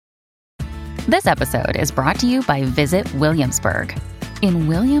This episode is brought to you by Visit Williamsburg. In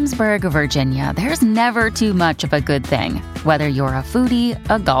Williamsburg, Virginia, there's never too much of a good thing. Whether you're a foodie,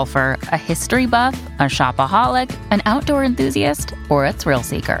 a golfer, a history buff, a shopaholic, an outdoor enthusiast, or a thrill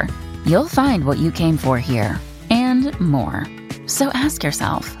seeker, you'll find what you came for here and more. So ask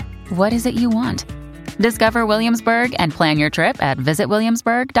yourself, what is it you want? Discover Williamsburg and plan your trip at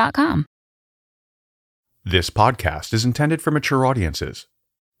visitwilliamsburg.com. This podcast is intended for mature audiences.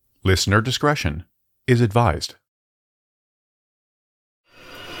 Listener discretion is advised.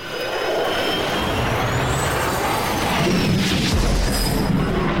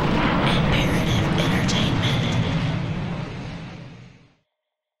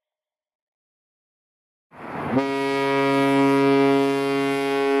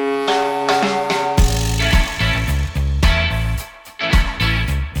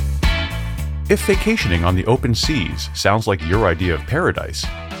 If vacationing on the open seas sounds like your idea of paradise,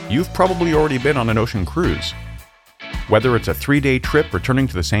 you've probably already been on an ocean cruise. Whether it's a 3-day trip returning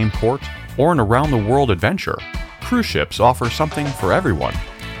to the same port or an around-the-world adventure, cruise ships offer something for everyone.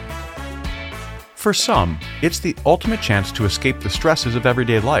 For some, it's the ultimate chance to escape the stresses of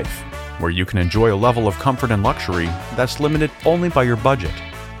everyday life, where you can enjoy a level of comfort and luxury that's limited only by your budget.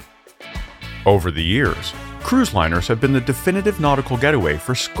 Over the years, cruise liners have been the definitive nautical getaway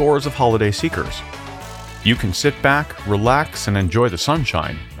for scores of holiday seekers. You can sit back, relax, and enjoy the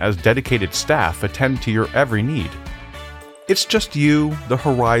sunshine as dedicated staff attend to your every need. It's just you, the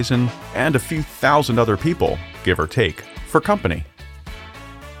horizon, and a few thousand other people, give or take, for company.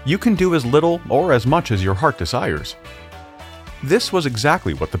 You can do as little or as much as your heart desires. This was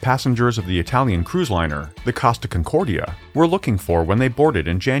exactly what the passengers of the Italian cruise liner, the Costa Concordia, were looking for when they boarded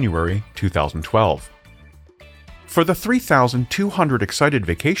in January 2012. For the 3,200 excited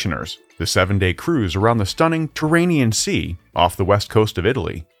vacationers, the 7-day cruise around the stunning Tyrrhenian Sea off the west coast of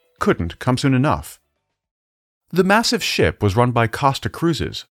Italy couldn't come soon enough. The massive ship was run by Costa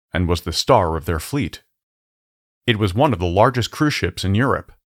Cruises and was the star of their fleet. It was one of the largest cruise ships in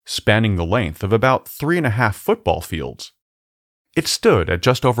Europe, spanning the length of about 3.5 football fields. It stood at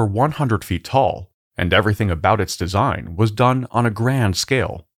just over 100 feet tall, and everything about its design was done on a grand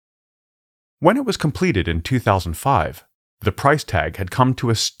scale. When it was completed in 2005, the price tag had come to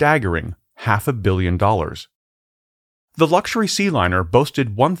a staggering $500 million. The luxury sea liner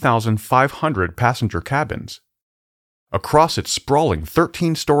boasted 1,500 passenger cabins. Across its sprawling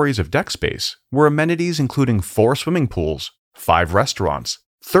 13 stories of deck space were amenities including 4 swimming pools, 5 restaurants,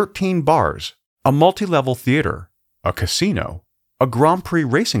 13 bars, a multi-level theater, a casino, a Grand Prix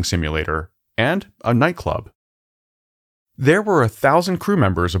racing simulator, and a nightclub. There were 1,000 crew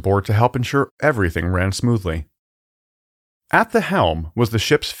members aboard to help ensure everything ran smoothly. At the helm was the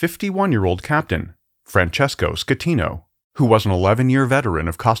ship's 51-year-old captain, Francesco Schettino, who was an 11-year veteran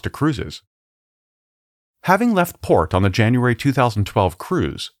of Costa Cruises. Having left port on the January 2012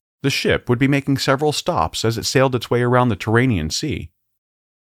 cruise, the ship would be making several stops as it sailed its way around the Tyrrhenian Sea.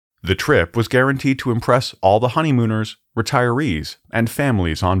 The trip was guaranteed to impress all the honeymooners, retirees, and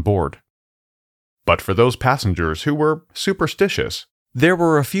families on board. But for those passengers who were superstitious, there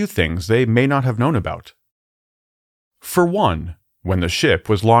were a few things they may not have known about. For one, when the ship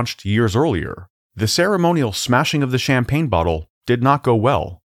was launched years earlier, the ceremonial smashing of the champagne bottle did not go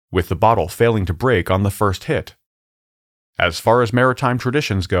well, with the bottle failing to break on the first hit. As far as maritime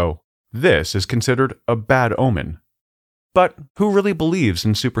traditions go, this is considered a bad omen. But who really believes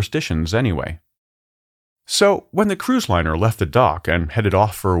in superstitions anyway? So, when the cruise liner left the dock and headed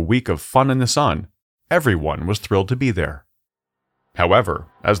off for a week of fun in the sun, everyone was thrilled to be there. However,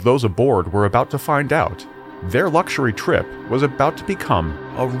 as those aboard were about to find out, their luxury trip was about to become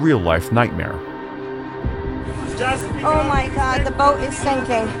a real-life nightmare. Oh my God, the boat is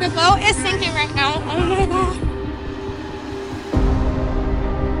sinking. The boat is sinking right now. Oh my God.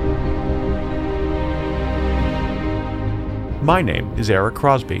 My name is Eric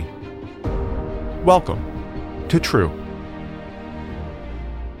Crosby. Welcome to True.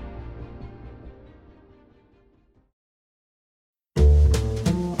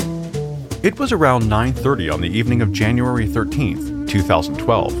 It was around 9:30 on the evening of January 13th,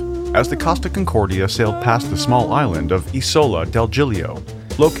 2012, as the Costa Concordia sailed past the small island of Isola del Giglio,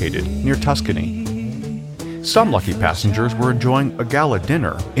 located near Tuscany. Some lucky passengers were enjoying a gala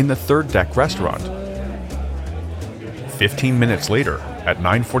dinner in the third-deck restaurant. 15 minutes later, at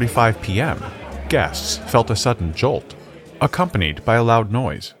 9:45 p.m., guests felt a sudden jolt, accompanied by a loud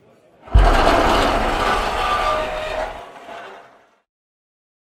noise.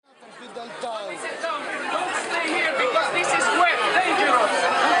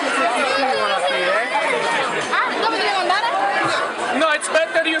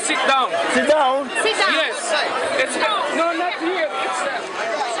 sit down. Sit down. Sit down. Yes. It's no, not here.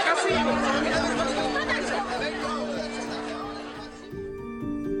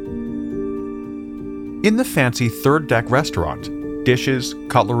 In the fancy third-deck restaurant, dishes,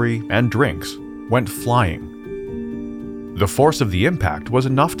 cutlery, and drinks went flying. The force of the impact was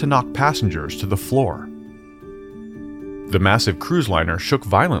enough to knock passengers to the floor. The massive cruise liner shook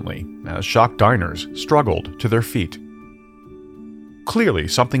violently as shocked diners struggled to their feet. Clearly,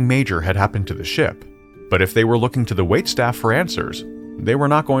 something major had happened to the ship, but if they were looking to the waitstaff for answers, they were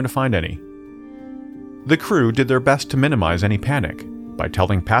not going to find any. The crew did their best to minimize any panic by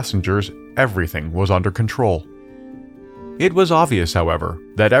telling passengers everything was under control. It was obvious, however,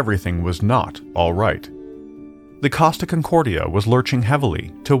 that everything was not all right. The Costa Concordia was lurching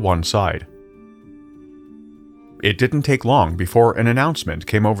heavily to one side. It didn't take long before an announcement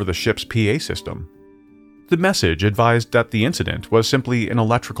came over the ship's PA system. The message advised that the incident was simply an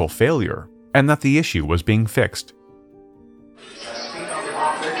electrical failure and that the issue was being fixed.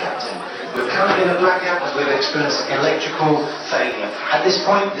 We're currently in a blackout as we've experienced electrical failure. At this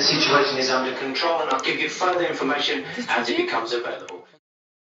point, the situation is under control, and I'll give you further information as it becomes available.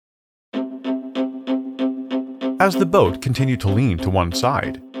 As the boat continued to lean to one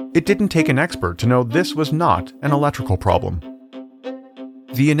side, it didn't take an expert to know this was not an electrical problem.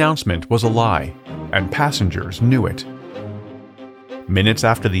 The announcement was a lie, and passengers knew it. Minutes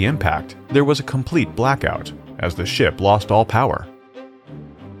after the impact, there was a complete blackout as the ship lost all power.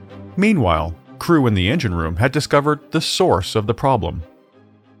 Meanwhile, crew in the engine room had discovered the source of the problem.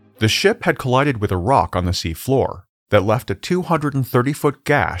 The ship had collided with a rock on the sea floor that left a 230-foot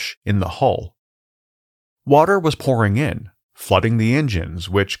gash in the hull. Water was pouring in, flooding the engines,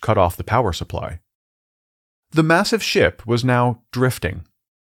 which cut off the power supply. The massive ship was now drifting.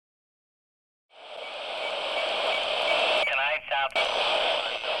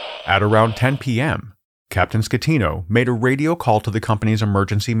 At around 10 p.m., Captain Schettino made a radio call to the company's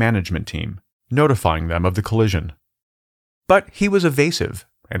emergency management team, notifying them of the collision. But he was evasive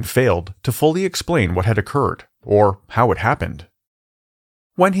and failed to fully explain what had occurred or how it happened.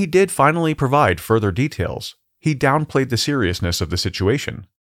 When he did finally provide further details, he downplayed the seriousness of the situation.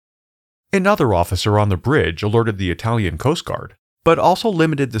 Another officer on the bridge alerted the Italian Coast Guard, but also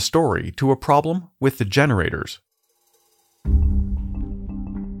limited the story to a problem with the generators.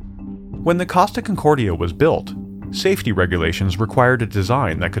 When the Costa Concordia was built, safety regulations required a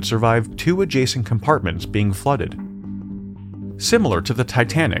design that could survive 2 adjacent compartments being flooded. Similar to the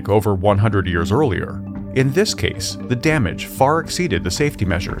Titanic over 100 years earlier, in this case, the damage far exceeded the safety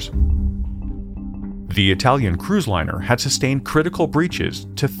measures. The Italian cruise liner had sustained critical breaches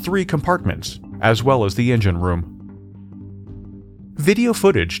to 3 compartments, as well as the engine room. Video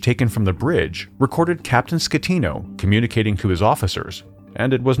footage taken from the bridge recorded Captain Schettino communicating to his officers,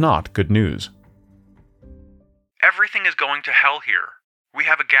 and it was not good news. Everything is going to hell here. We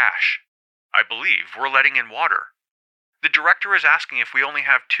have a gash. I believe we're letting in water. The director is asking if we only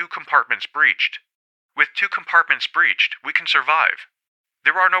have 2 compartments breached. With 2 compartments breached, we can survive.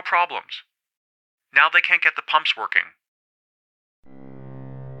 There are no problems. Now they can't get the pumps working.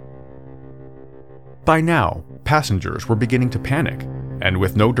 By now, passengers were beginning to panic, and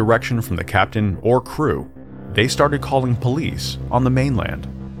with no direction from the captain or crew, they started calling police on the mainland.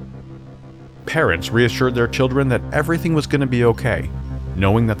 Parents reassured their children that everything was going to be okay,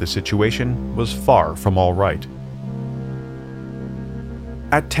 knowing that the situation was far from all right.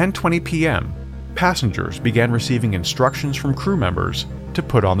 At 10:20 p.m., passengers began receiving instructions from crew members to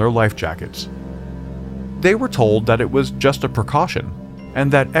put on their life jackets. They were told that it was just a precaution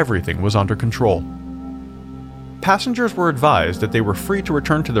and that everything was under control. Passengers were advised that they were free to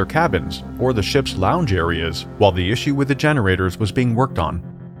return to their cabins or the ship's lounge areas while the issue with the generators was being worked on.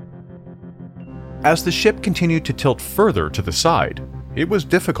 As the ship continued to tilt further to the side, it was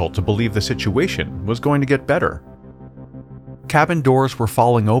difficult to believe the situation was going to get better. Cabin doors were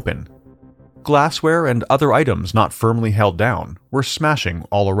falling open. Glassware and other items not firmly held down were smashing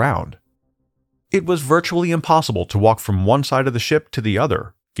all around. It was virtually impossible to walk from one side of the ship to the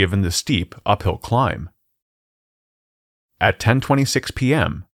other, given the steep uphill climb. At 10:26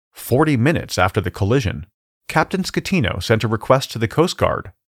 p.m., 40 minutes after the collision, Captain Schettino sent a request to the Coast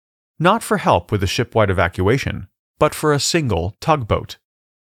Guard, not for help with the ship-wide evacuation, but for a single tugboat.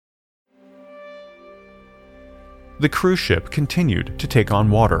 The cruise ship continued to take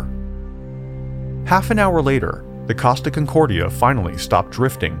on water. Half an hour later, the Costa Concordia finally stopped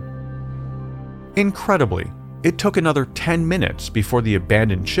drifting. Incredibly, it took another 10 minutes before the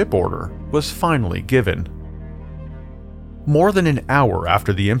abandoned ship order was finally given. More than an hour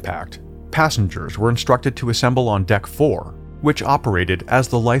after the impact, passengers were instructed to assemble on Deck 4, which operated as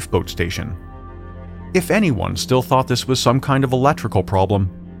the lifeboat station. If anyone still thought this was some kind of electrical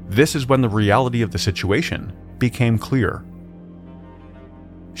problem, this is when the reality of the situation became clear.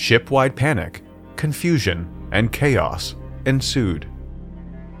 Ship-wide panic, confusion, and chaos ensued.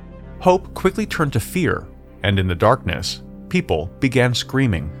 Hope quickly turned to fear, and in the darkness, people began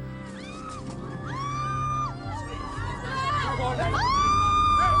screaming.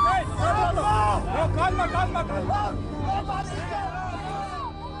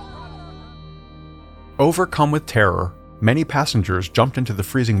 Overcome with terror, many passengers jumped into the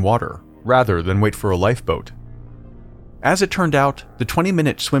freezing water rather than wait for a lifeboat. As it turned out, the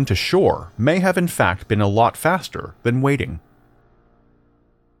 20-minute swim to shore may have in fact been a lot faster than waiting.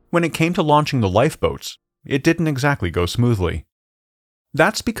 When it came to launching the lifeboats, it didn't exactly go smoothly.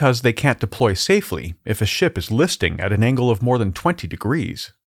 That's because they can't deploy safely if a ship is listing at an angle of more than 20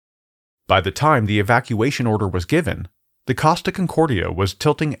 degrees. By the time the evacuation order was given, the Costa Concordia was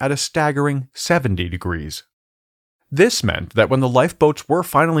tilting at a staggering 70 degrees. This meant that when the lifeboats were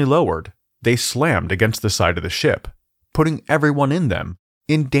finally lowered, they slammed against the side of the ship, putting everyone in them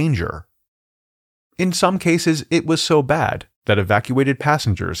in danger. In some cases, it was so bad that evacuated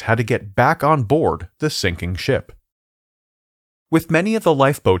passengers had to get back on board the sinking ship. With many of the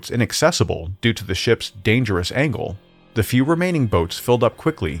lifeboats inaccessible due to the ship's dangerous angle, the few remaining boats filled up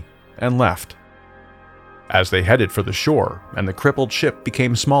quickly and left. As they headed for the shore and the crippled ship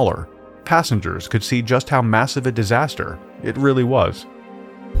became smaller, passengers could see just how massive a disaster it really was.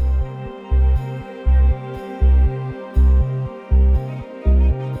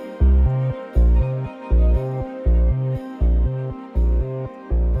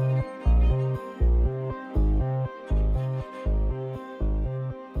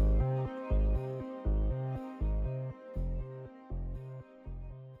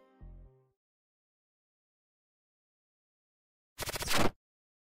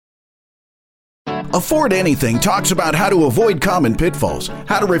 Afford Anything talks about how to avoid common pitfalls,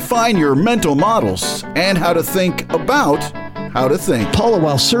 how to refine your mental models, and how to think about how to think. Paula,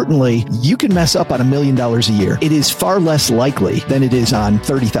 while certainly you can mess up on $1 million a year, it is far less likely than it is on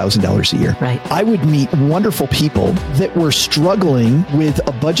 $30,000 a year. Right. I would meet wonderful people that were struggling with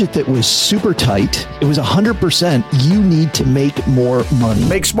a budget that was super tight. It was 100% you need to make more money.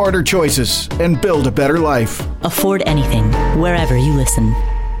 Make smarter choices and build a better life. Afford Anything, wherever you listen.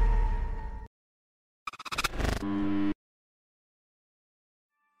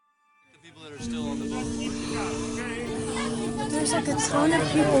 There's like a ton of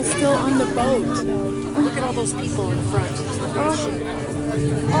people still on the boat. Look at all those people in the front.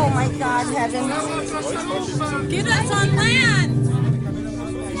 Oh my God, heaven. Get us on land!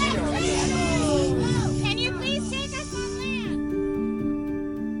 Can you please take us on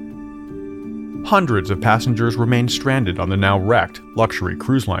land? Hundreds of passengers remained stranded on the now wrecked luxury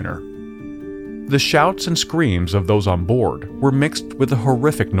cruise liner. The shouts and screams of those on board were mixed with the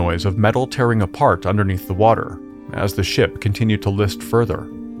horrific noise of metal tearing apart underneath the water as the ship continued to list further.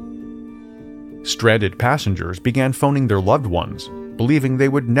 Stranded passengers began phoning their loved ones, believing they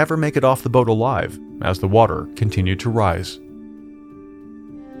would never make it off the boat alive as the water continued to rise.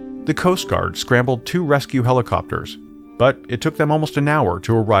 The Coast Guard scrambled 2 rescue helicopters, but it took them almost an hour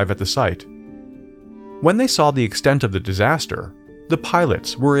to arrive at the site. When they saw the extent of the disaster, the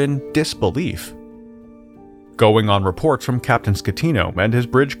pilots were in disbelief. Going on reports from Captain Scatino and his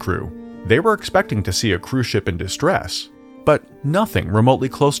bridge crew, they were expecting to see a cruise ship in distress, but nothing remotely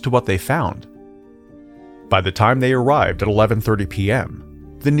close to what they found. By the time they arrived at 11:30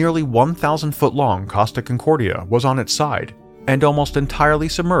 p.m., the nearly 1,000-foot-long Costa Concordia was on its side and almost entirely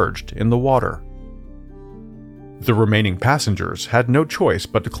submerged in the water. The remaining passengers had no choice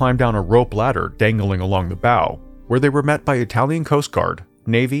but to climb down a rope ladder dangling along the bow, where they were met by Italian Coast Guard,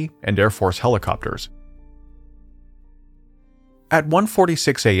 Navy, and Air Force helicopters. At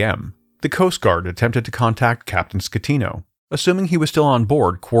 1:46 a.m., the Coast Guard attempted to contact Captain Scatino, assuming he was still on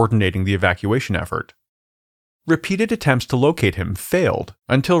board coordinating the evacuation effort. Repeated attempts to locate him failed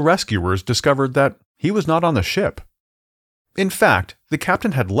until rescuers discovered that he was not on the ship. In fact, the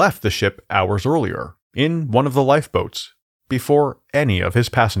captain had left the ship hours earlier, in one of the lifeboats, before any of his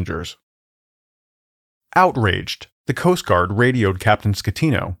passengers. Outraged, the Coast Guard radioed Captain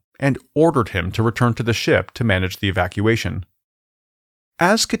Scatino and ordered him to return to the ship to manage the evacuation.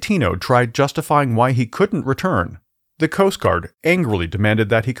 As Scatino tried justifying why he couldn't return, the Coast Guard angrily demanded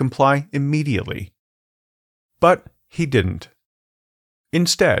that he comply immediately. But he didn't.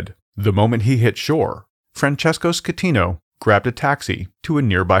 Instead, the moment he hit shore, Francesco Scatino grabbed a taxi to a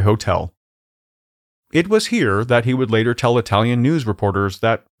nearby hotel. It was here that he would later tell Italian news reporters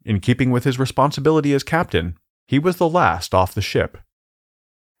that, in keeping with his responsibility as captain, He was the last off the ship.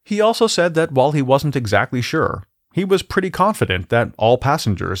 He also said that while he wasn't exactly sure, he was pretty confident that all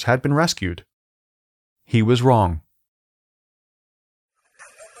passengers had been rescued. He was wrong.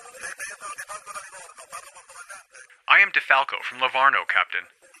 I am DeFalco from Livorno, Captain.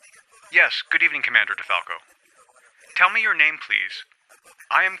 Yes, good evening, Commander DeFalco. Tell me your name, please.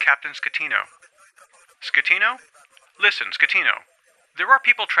 I am Captain Scatino. Scatino? Listen, Scatino. There are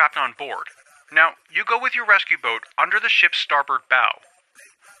people trapped on board. Now, you go with your rescue boat under the ship's starboard bow.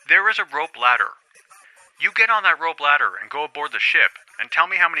 There is a rope ladder. You get on that rope ladder and go aboard the ship and tell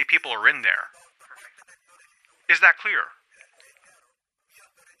me how many people are in there. Is that clear?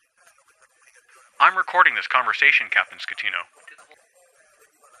 I'm recording this conversation, Captain Scatino.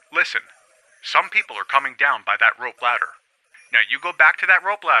 Listen, some people are coming down by that rope ladder. Now you go back to that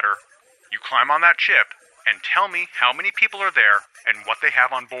rope ladder, you climb on that ship, and tell me how many people are there and what they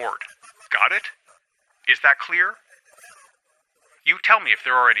have on board. Got it? Is that clear? You tell me if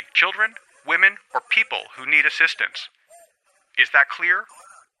there are any children, women, or people who need assistance. Is that clear?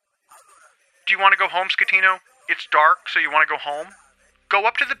 Do you want to go home, Scatino? It's dark, so you want to go home? Go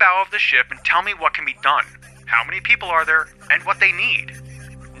up to the bow of the ship and tell me what can be done. How many people are there, and what they need.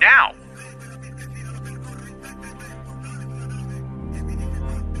 Now!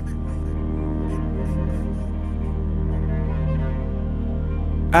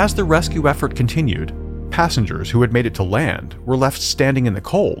 As the rescue effort continued, passengers who had made it to land were left standing in the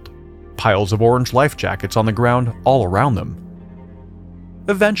cold, piles of orange life jackets on the ground all around them.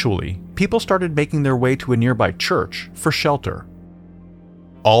 Eventually, people started making their way to a nearby church for shelter.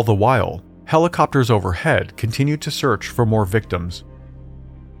 All the while, helicopters overhead continued to search for more victims.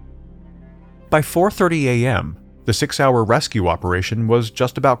 By 4:30 a.m., the 6-hour rescue operation was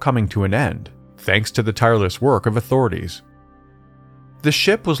just about coming to an end, thanks to the tireless work of authorities. The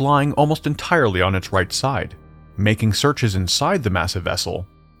ship was lying almost entirely on its right side, making searches inside the massive vessel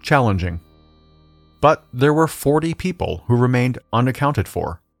challenging. But there were 40 people who remained unaccounted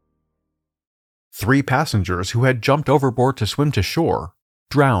for. 3 passengers who had jumped overboard to swim to shore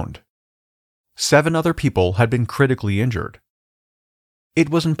drowned. 7 other people had been critically injured. It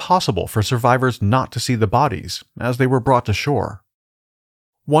was impossible for survivors not to see the bodies as they were brought to shore.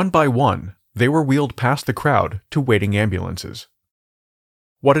 One by one, they were wheeled past the crowd to waiting ambulances.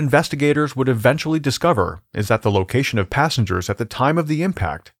 What investigators would eventually discover is that the location of passengers at the time of the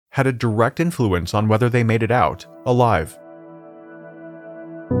impact had a direct influence on whether they made it out alive.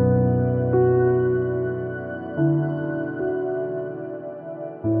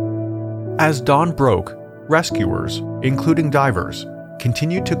 As dawn broke, rescuers, including divers,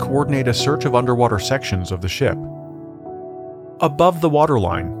 continued to coordinate a search of underwater sections of the ship. Above the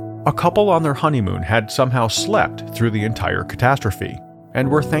waterline, a couple on their honeymoon had somehow slept through the entire catastrophe, and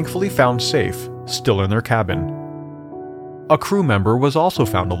were thankfully found safe, still in their cabin. A crew member was also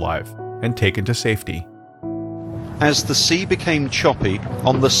found alive and taken to safety. As the sea became choppy,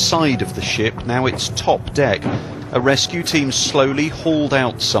 on the side of the ship, now its top deck, a rescue team slowly hauled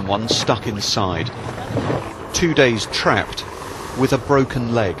out someone stuck inside. 2 days trapped, with a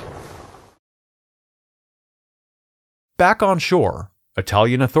broken leg. Back on shore,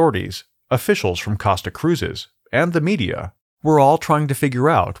 Italian authorities, officials from Costa Cruises, and the media were all trying to figure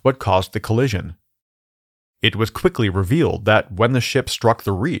out what caused the collision. It was quickly revealed that when the ship struck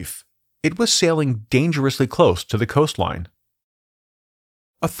the reef, it was sailing dangerously close to the coastline.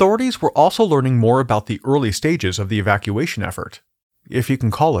 Authorities were also learning more about the early stages of the evacuation effort, if you can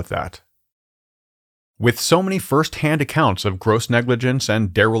call it that. With so many first-hand accounts of gross negligence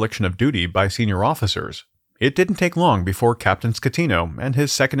and dereliction of duty by senior officers, it didn't take long before Captain Scatino and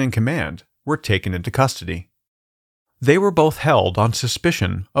his second-in-command were taken into custody. They were both held on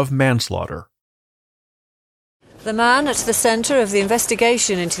suspicion of manslaughter. The man at the centre of the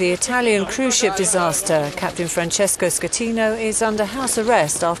investigation into the Italian cruise ship disaster, Captain Francesco Scatino, is under house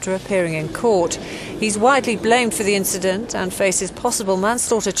arrest after appearing in court. He's widely blamed for the incident and faces possible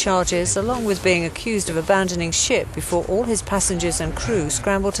manslaughter charges, along with being accused of abandoning ship before all his passengers and crew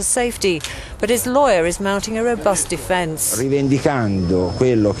scrambled to safety. But his lawyer is mounting a robust defence. Rivendicando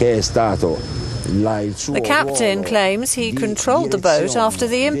quello che è stato The captain claims he controlled the boat after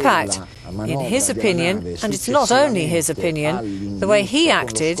the impact. In his opinion, and it's not only his opinion, the way he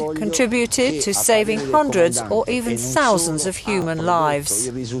acted contributed to saving hundreds or even thousands of human lives.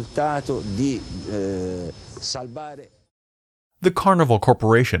 The Carnival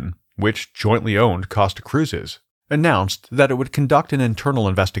Corporation, which jointly owned Costa Cruises, announced that it would conduct an internal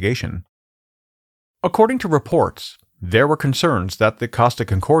investigation. According to reports, there were concerns that the Costa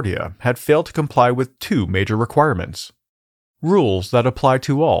Concordia had failed to comply with 2 major requirements, rules that apply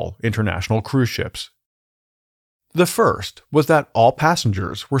to all international cruise ships. The first was that all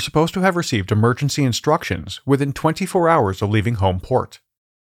passengers were supposed to have received emergency instructions within 24 hours of leaving home port.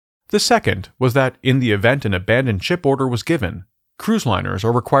 The second was that in the event an abandoned ship order was given, cruise liners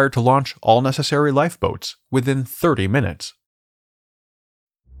are required to launch all necessary lifeboats within 30 minutes.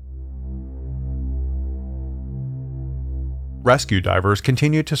 Rescue divers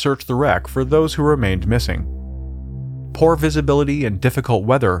continued to search the wreck for those who remained missing. Poor visibility and difficult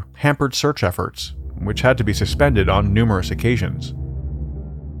weather hampered search efforts, which had to be suspended on numerous occasions.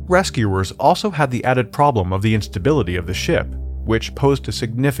 Rescuers also had the added problem of the instability of the ship, which posed a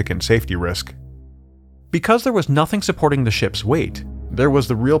significant safety risk. Because there was nothing supporting the ship's weight, there was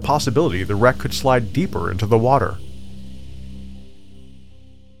the real possibility the wreck could slide deeper into the water.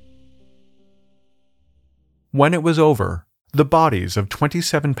 When it was over, the bodies of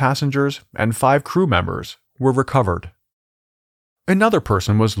 27 passengers and 5 crew members were recovered. Another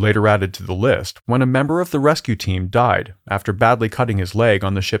person was later added to the list when a member of the rescue team died after badly cutting his leg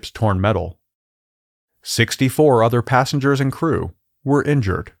on the ship's torn metal. 64 other passengers and crew were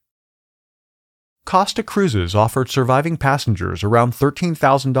injured. Costa Cruises offered surviving passengers around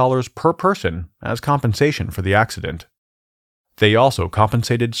 $13,000 per person as compensation for the accident. They also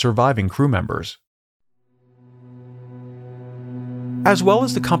compensated surviving crew members. As well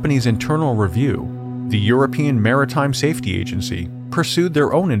as the company's internal review, the European Maritime Safety Agency pursued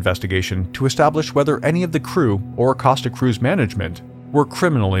their own investigation to establish whether any of the crew or Costa Cruise management were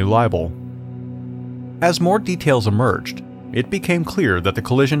criminally liable. As more details emerged, it became clear that the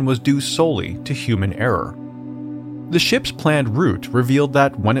collision was due solely to human error. The ship's planned route revealed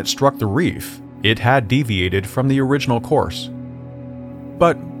that when it struck the reef, it had deviated from the original course.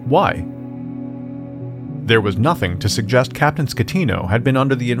 But why? There was nothing to suggest Captain Scatino had been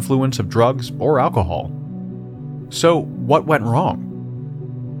under the influence of drugs or alcohol. So, what went wrong?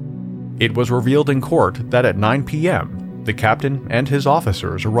 It was revealed in court that at 9 p.m., the captain and his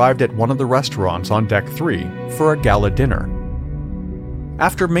officers arrived at one of the restaurants on Deck 3 for a gala dinner.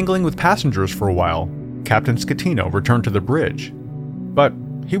 After mingling with passengers for a while, Captain Scatino returned to the bridge. But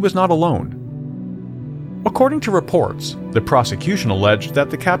he was not alone. According to reports, the prosecution alleged that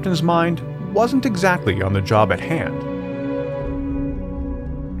the captain's mind wasn't exactly on the job at hand.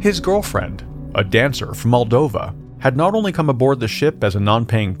 His girlfriend, a dancer from Moldova, had not only come aboard the ship as a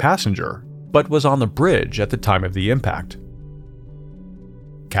non-paying passenger, but was on the bridge at the time of the impact.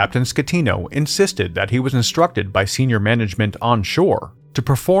 Captain Scatino insisted that he was instructed by senior management on shore to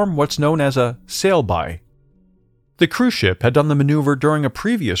perform what's known as a sail-by. The cruise ship had done the maneuver during a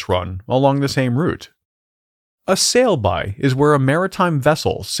previous run along the same route. A sail-by is where a maritime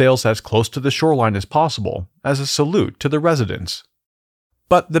vessel sails as close to the shoreline as possible as a salute to the residents.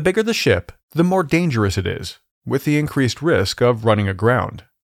 But the bigger the ship, the more dangerous it is, with the increased risk of running aground.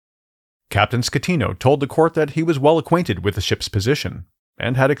 Captain Scatino told the court that he was well acquainted with the ship's position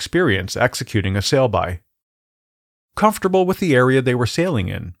and had experience executing a sail-by. Comfortable with the area they were sailing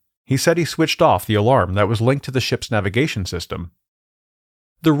in, he said he switched off the alarm that was linked to the ship's navigation system.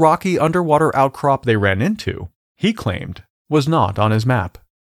 The rocky underwater outcrop they ran into, he claimed, was not on his map.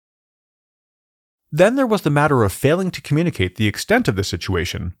 Then there was the matter of failing to communicate the extent of the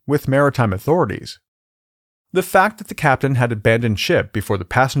situation with maritime authorities. The fact that the captain had abandoned ship before the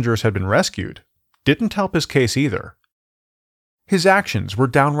passengers had been rescued didn't help his case either. His actions were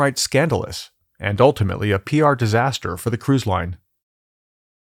downright scandalous and ultimately a PR disaster for the cruise line.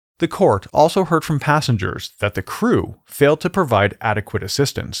 The court also heard from passengers that the crew failed to provide adequate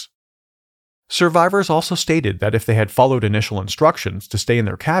assistance. Survivors also stated that if they had followed initial instructions to stay in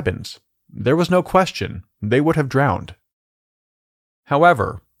their cabins, there was no question they would have drowned.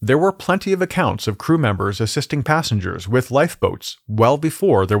 However, there were plenty of accounts of crew members assisting passengers with lifeboats well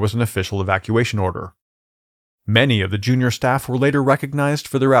before there was an official evacuation order. Many of the junior staff were later recognized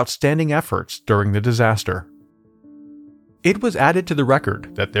for their outstanding efforts during the disaster. It was added to the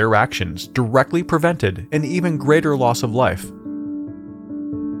record that their actions directly prevented an even greater loss of life.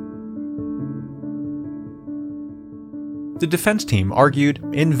 The defense team argued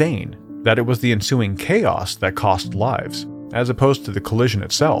in vain that it was the ensuing chaos that cost lives, as opposed to the collision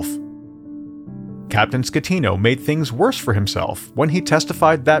itself. Captain Scatino made things worse for himself when he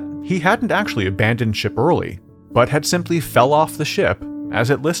testified that he hadn't actually abandoned ship early, but had simply fell off the ship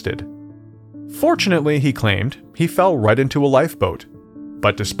as it listed. Fortunately, he claimed, he fell right into a lifeboat,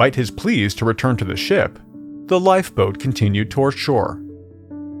 but despite his pleas to return to the ship, the lifeboat continued towards shore.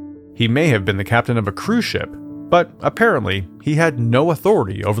 He may have been the captain of a cruise ship, but apparently he had no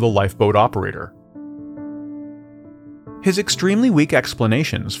authority over the lifeboat operator. His extremely weak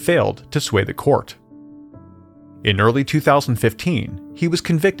explanations failed to sway the court. In early 2015, he was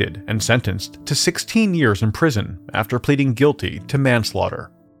convicted and sentenced to 16 years in prison after pleading guilty to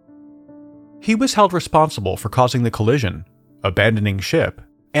manslaughter. He was held responsible for causing the collision, abandoning ship,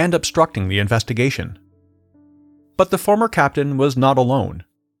 and obstructing the investigation. But the former captain was not alone.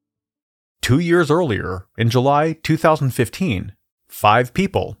 2 years earlier, in July 2015, 5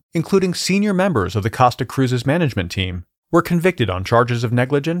 people, including senior members of the Costa Cruises management team, were convicted on charges of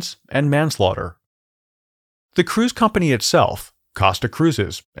negligence and manslaughter. The cruise company itself, Costa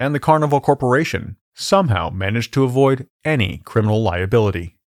Cruises, and the Carnival Corporation somehow managed to avoid any criminal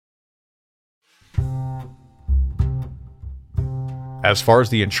liability. As far as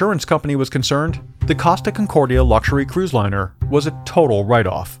the insurance company was concerned, the Costa Concordia luxury cruise liner was a total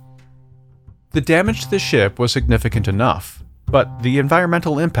write-off. The damage to the ship was significant enough, but the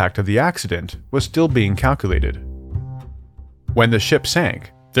environmental impact of the accident was still being calculated. When the ship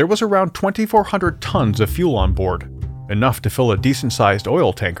sank, there was around 2,400 tons of fuel on board, enough to fill a decent-sized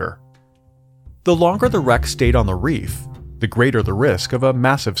oil tanker. The longer the wreck stayed on the reef, the greater the risk of a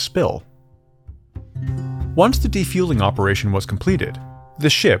massive spill. Once the defueling operation was completed, the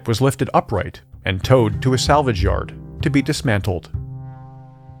ship was lifted upright and towed to a salvage yard to be dismantled.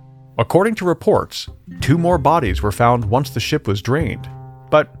 According to reports, 2 more bodies were found once the ship was drained,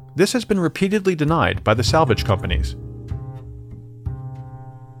 but this has been repeatedly denied by the salvage companies.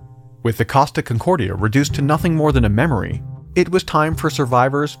 With the Costa Concordia reduced to nothing more than a memory, it was time for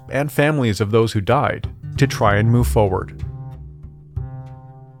survivors and families of those who died to try and move forward.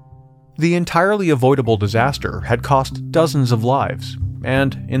 The entirely avoidable disaster had cost dozens of lives,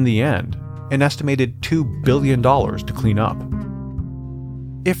 and, in the end, an estimated $2 billion to clean up.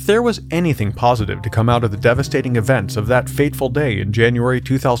 If there was anything positive to come out of the devastating events of that fateful day in January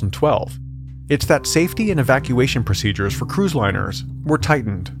 2012, it's that safety and evacuation procedures for cruise liners were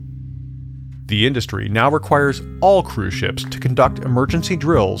tightened. The industry now requires all cruise ships to conduct emergency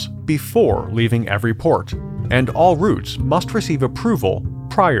drills before leaving every port, and all routes must receive approval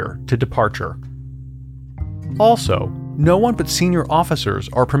prior to departure. Also, no one but senior officers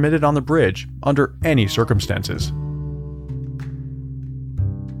are permitted on the bridge under any circumstances.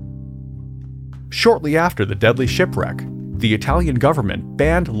 Shortly after the deadly shipwreck, the Italian government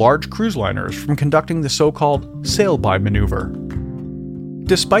banned large cruise liners from conducting the so-called sail-by maneuver.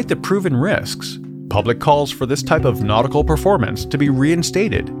 Despite the proven risks, public calls for this type of nautical performance to be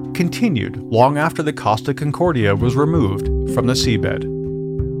reinstated continued long after the Costa Concordia was removed from the seabed.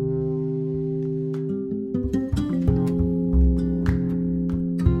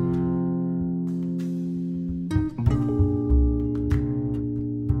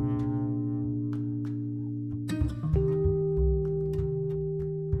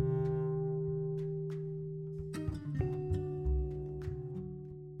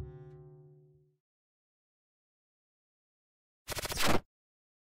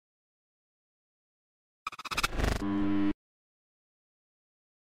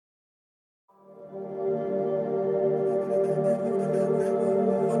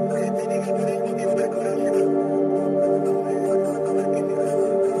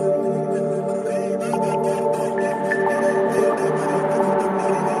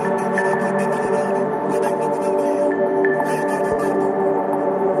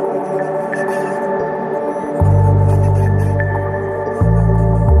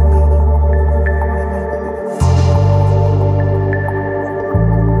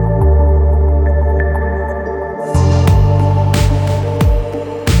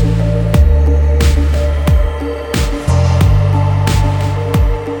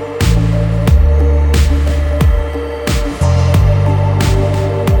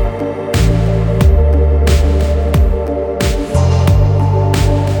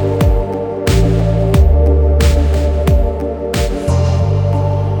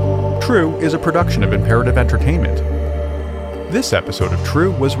 True is a production of Imperative Entertainment. This episode of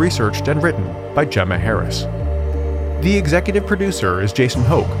True was researched and written by Gemma Harris. The executive producer is Jason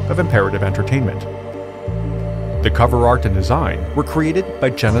Hoke of Imperative Entertainment. The cover art and design were created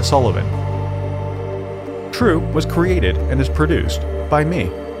by Jenna Sullivan. True was created and is produced by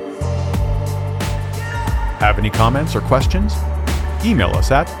me. Have any comments or questions? Email us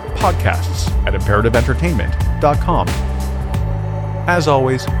at podcasts@imperativeentertainment.com. As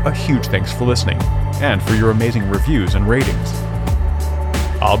always, a huge thanks for listening and for your amazing reviews and ratings.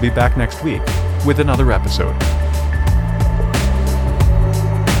 I'll be back next week with another episode.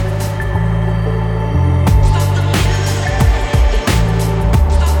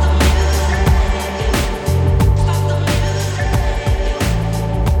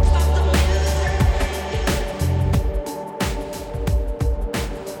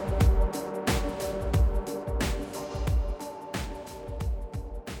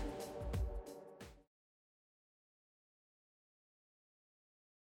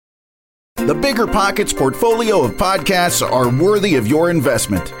 The Bigger Pockets portfolio of podcasts are worthy of your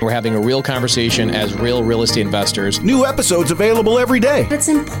investment. We're having a real conversation as real estate investors. New episodes available every day. It's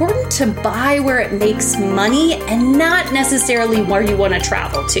important to buy where it makes money and not necessarily where you want to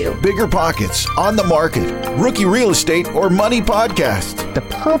travel to. Bigger Pockets, On the Market, Rookie Real Estate, or Money Podcast. The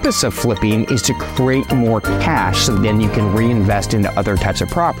purpose of flipping is to create more cash so then you can reinvest into other types of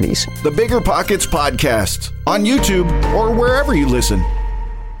properties. The Bigger Pockets Podcast on YouTube or wherever you listen.